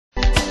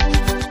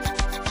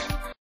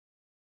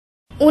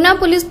Una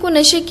police को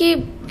नशे के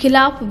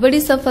खिलाफ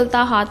बड़ी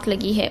सफलता हाथ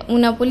लगी है।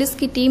 ऊना पुलिस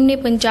की टीम ने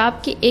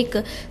पंजाब के एक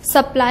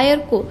सप्लायर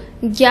को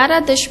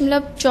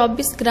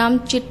 11.24 ग्राम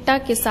चिट्टा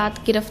के साथ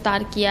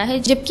गिरफ्तार किया है,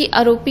 जबकि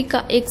आरोपी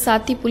का एक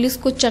साथी पुलिस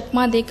को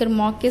चकमा देकर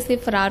मौके से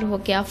फरार हो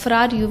गया।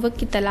 फरार युवक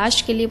की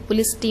तलाश के लिए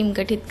पुलिस टीम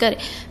गठित कर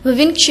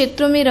विभिन्न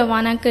क्षेत्रों में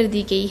रवाना कर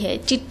दी गई है।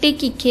 चिट्टे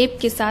की खेप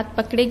के साथ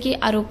पकड़े गए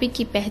आरोपी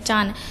की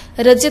पहचान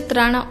रजत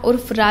राणा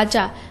उर्फ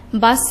राजा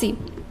बासी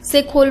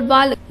से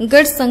खोलबाल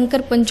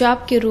गढ़शंकर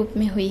पंजाब के रूप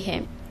में हुई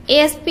है।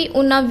 एएसप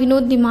ऊना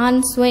विनोद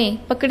निमान स्वयं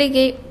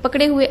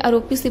पकड़े हुए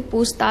आरोपी से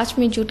पूछताछ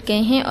में जुट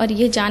गए हैं और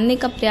यह जानने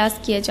का प्रयास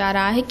किया जा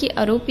रहा है कि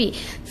आरोपी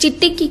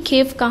चिट्टे की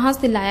खेप कहां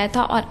से लाया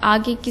था और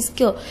आगे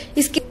किसको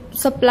इसकी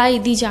सप्लाई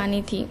दी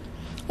जानी थी।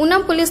 ऊना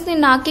पुलिस ने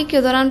नाके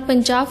के दौरान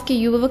पंजाब के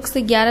युवक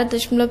से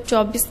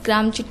 11.24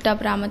 ग्राम चिट्टा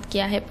बरामद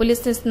किया है।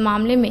 पुलिस ने इस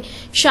मामले में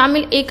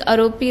शामिल एक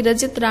आरोपी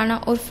रजत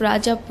राणा उर्फ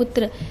राजा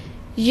पुत्र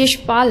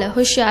यशपाल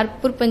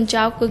होशियारपुर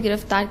पंजाब को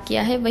गिरफ्तार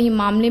किया है। वहीं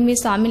मामले में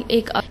शामिल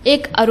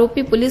एक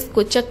आरोपी पुलिस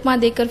को चकमा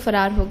देकर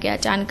फरार हो गया।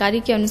 जानकारी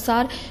के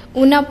अनुसार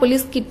ऊना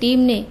पुलिस की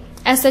टीम ने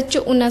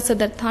एसएचओ ऊना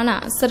सदर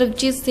थाना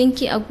सरबजीत सिंह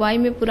की अगुवाई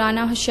में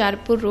पुराना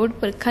होशियारपुर रोड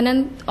पर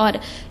खनन और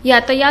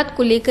यातायात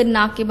को लेकर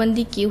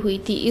नाकेबंदी की हुई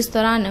थी। इस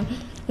दौरान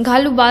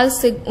घालूबाल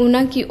से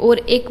ऊना की ओर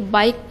एक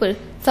बाइक पर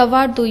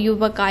सवार 2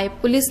 युवक आए।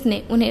 पुलिस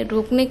ने उन्हें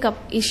रोकने का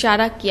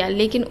इशारा किया,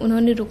 लेकिन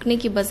उन्होंने रुकने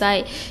की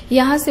बजाय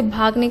यहां से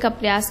भागने का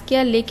प्रयास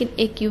किया, लेकिन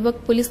एक युवक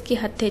पुलिस के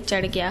हत्थे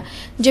चढ़ गया,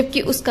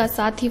 जबकि उसका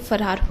साथी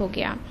फरार हो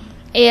गया।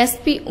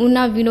 एएसपी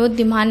ऊना विनोद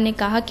निमान ने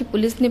कहा कि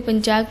पुलिस ने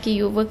पंजाब के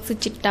युवक से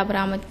चिट्टा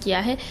बरामद किया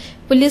है।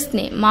 पुलिस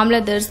ने मामला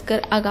दर्ज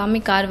कर आगामी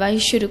कार्रवाई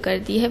शुरू कर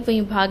दी है।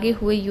 वहीं भागे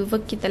हुए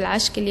युवक की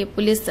तलाश के लिए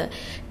पुलिस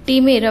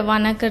टीमें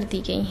रवाना कर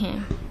दी गई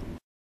हैं।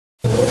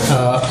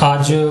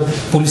 आज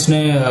पुलिस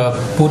ने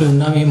पूरे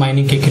ऊना में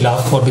माइनिंग के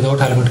खिलाफ और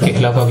विदाउट हेलमेट के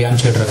खिलाफ अभियान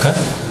छेड़ रखा है।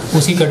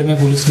 उसी कड़ी में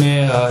पुलिस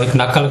ने एक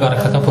नाका लगा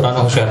रखा था पुराना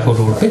होशियारपुर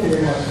रोड पे।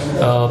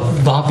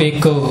 वहां पे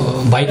एक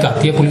बाइक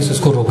आती है, पुलिस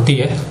उसको रोकती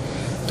है,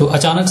 तो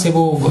अचानक से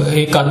वो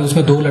एक आदमी,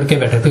 उसमें 2 लड़के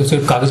बैठे थे, उसे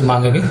कागज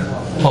मांगे गए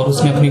और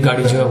उसने अपनी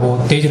गाड़ी जो है वो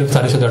तेज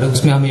रफ्तारी से दौड़े।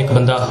 उसमें हमें एक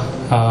बंदा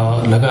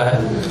लगा है,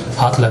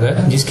 हाथ लगा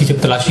है, जिसकी जब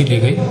तलाशी ली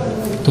गई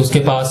तो उसके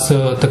पास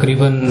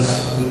तकरीबन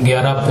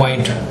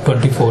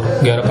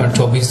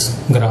 11.24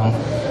 ग्राम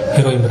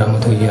हेरोइन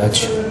बरामद हुई है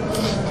आज।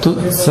 तो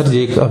सर,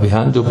 ये एक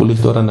अभियान जो पुलिस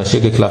द्वारा नशे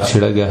के खिलाफ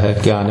छेड़ा गया है,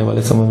 क्या आने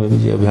वाले समय में भी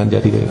ये अभियान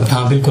जारी रहेगा?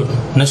 हाँ बिल्कुल,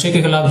 नशे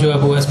के खिलाफ जो है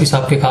वो एसपी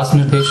साहब के खास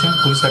निर्देश हैं,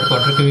 पुलिस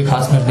हेडक्वार्टर के भी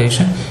खास निर्देश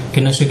हैं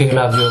कि नशे के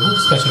खिलाफ जो है वो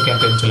स्पेशल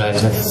कैंपेन चलाया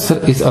जाए।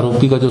 सर, इस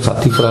आरोपी का जो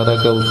साथी फरार है,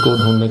 क्या उसको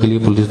ढूंढने के लिए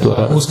पुलिस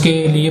द्वारा?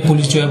 उसके लिए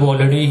पुलिस जो है वो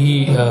ऑलरेडी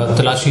ही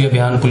तलाशी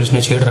अभियान पुलिस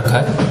ने छेड़ रखा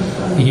है।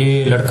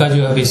 ये लड़का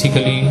जो है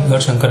बेसिकली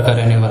गढ़शंकर का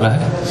रहने वाला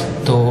है,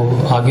 तो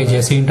आगे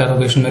जैसे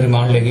इंटरोगेशन में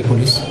रिमांड लेगी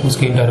पुलिस,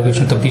 उसकी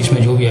इंटरोगेशन तफ्तीश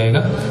में जो भी आएगा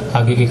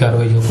आगे की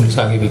कार्रवाई जो पुलिस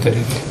आगे भी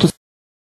करेगी।